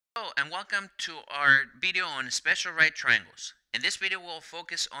Hello and welcome to our video on special right triangles. In this video we'll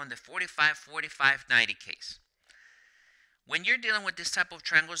focus on the 45-45-90 case. When you're dealing with this type of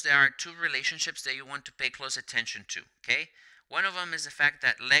triangles, there are two relationships that you want to pay close attention to, okay? One of them is the fact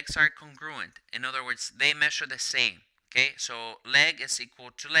that legs are congruent. In other words, they measure the same, okay? So leg is equal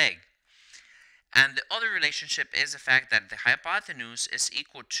to leg. And the other relationship is the fact that the hypotenuse is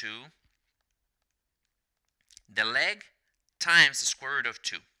equal to the leg times the square root of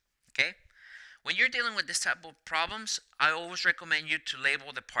 2, okay? When you're dealing with this type of problems, I always recommend you to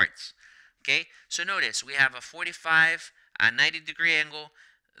label the parts. Okay, so notice we have a 45, a 90-degree angle.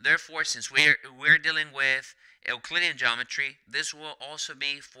 Therefore, since we're dealing with Euclidean geometry, this will also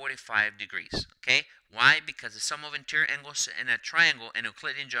be 45 degrees. Okay, why? Because the sum of interior angles in a triangle in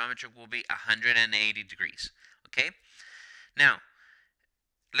Euclidean geometry will be 180 degrees. Okay, now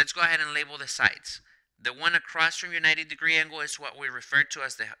let's go ahead and label the sides. The one across from your 90-degree angle is what we refer to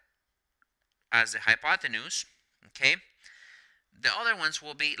as the hypotenuse. Okay, the other ones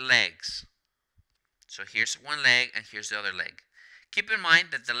will be legs. So here's one leg and here's the other leg. Keep in mind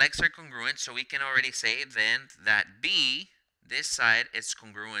that the legs are congruent, so we can already say then that B, this side, is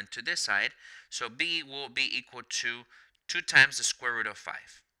congruent to this side. So B will be equal to 2 times the square root of 5.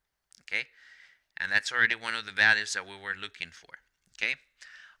 Okay, and that's already one of the values that we were looking for. Okay,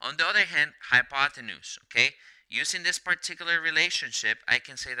 on the other hand, hypotenuse. Okay, using this particular relationship, I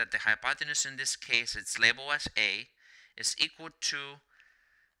can say that the hypotenuse in this case, it's labeled as A, is equal to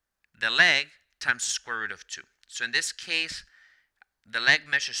the leg times the square root of 2. So in this case, the leg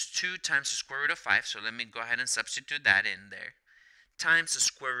measures 2 times the square root of 5. So let me go ahead and substitute that in there. Times the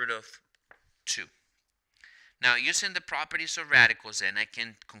square root of 2. Now, using the properties of radicals, then I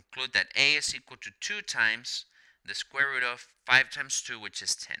can conclude that A is equal to 2 times the square root of 5 times 2, which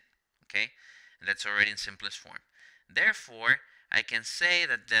is 10. Okay? And that's already in simplest form. Therefore, I can say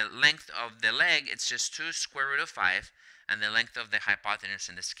that the length of the leg, it's just 2 square root of 5, and the length of the hypotenuse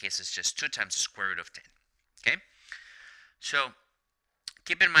in this case is just 2 times the square root of 10. Okay? So,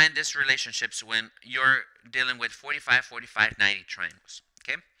 keep in mind these relationships when you're dealing with 45, 45, 90 triangles.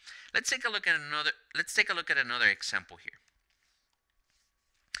 Okay? Let's take a look at another example here.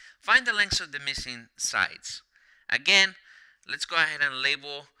 Find the lengths of the missing sides. Again, let's go ahead and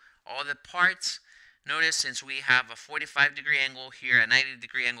label all the parts. Notice since we have a 45-degree angle here, a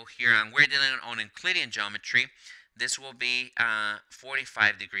 90-degree angle here, and we're dealing on Euclidean geometry, this will be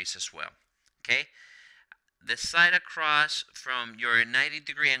 45 degrees as well. Okay? The side across from your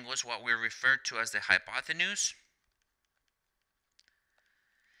 90-degree angle is what we refer to as the hypotenuse.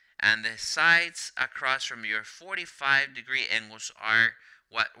 And the sides across from your 45-degree angles are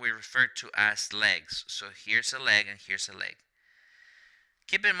what we refer to as legs. So here's a leg and here's a leg.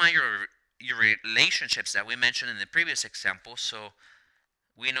 Keep in mind your relationships that we mentioned in the previous example. So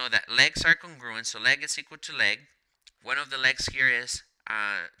we know that legs are congruent, so leg is equal to leg. One of the legs here is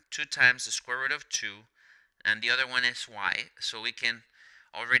 2 times the square root of 2, and the other one is y. So we can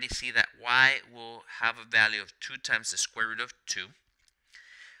already see that y will have a value of 2 times the square root of 2.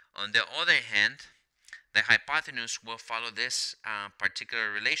 On the other hand, the hypotenuse will follow this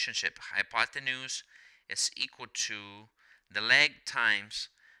particular relationship. Hypotenuse is equal to the leg times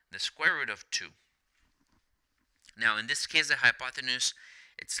the square root of 2. Now, in this case, the hypotenuse,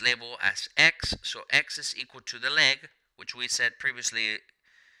 it's labeled as x. So x is equal to the leg, which we said previously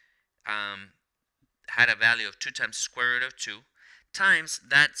had a value of 2 times the square root of 2, times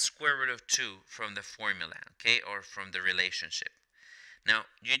that square root of 2 from the formula, okay, or from the relationship. Now,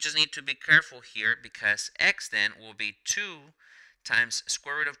 you just need to be careful here because x then will be 2 times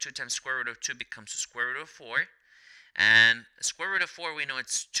square root of 2 times square root of 2 becomes the square root of 4. And square root of 4, we know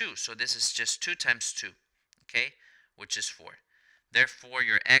it's 2, so this is just 2 times 2, okay, which is 4. Therefore,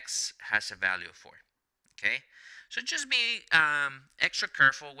 your x has a value of 4, okay? So just be extra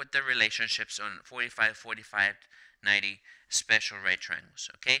careful with the relationships on 45, 45, 90 special right triangles,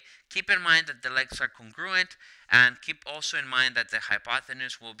 okay? Keep in mind that the legs are congruent, and keep also in mind that the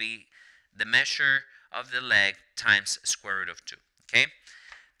hypotenuse will be the measure of the leg times square root of 2, okay?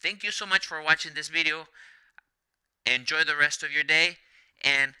 Thank you so much for watching this video. Enjoy the rest of your day,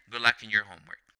 and good luck in your homework.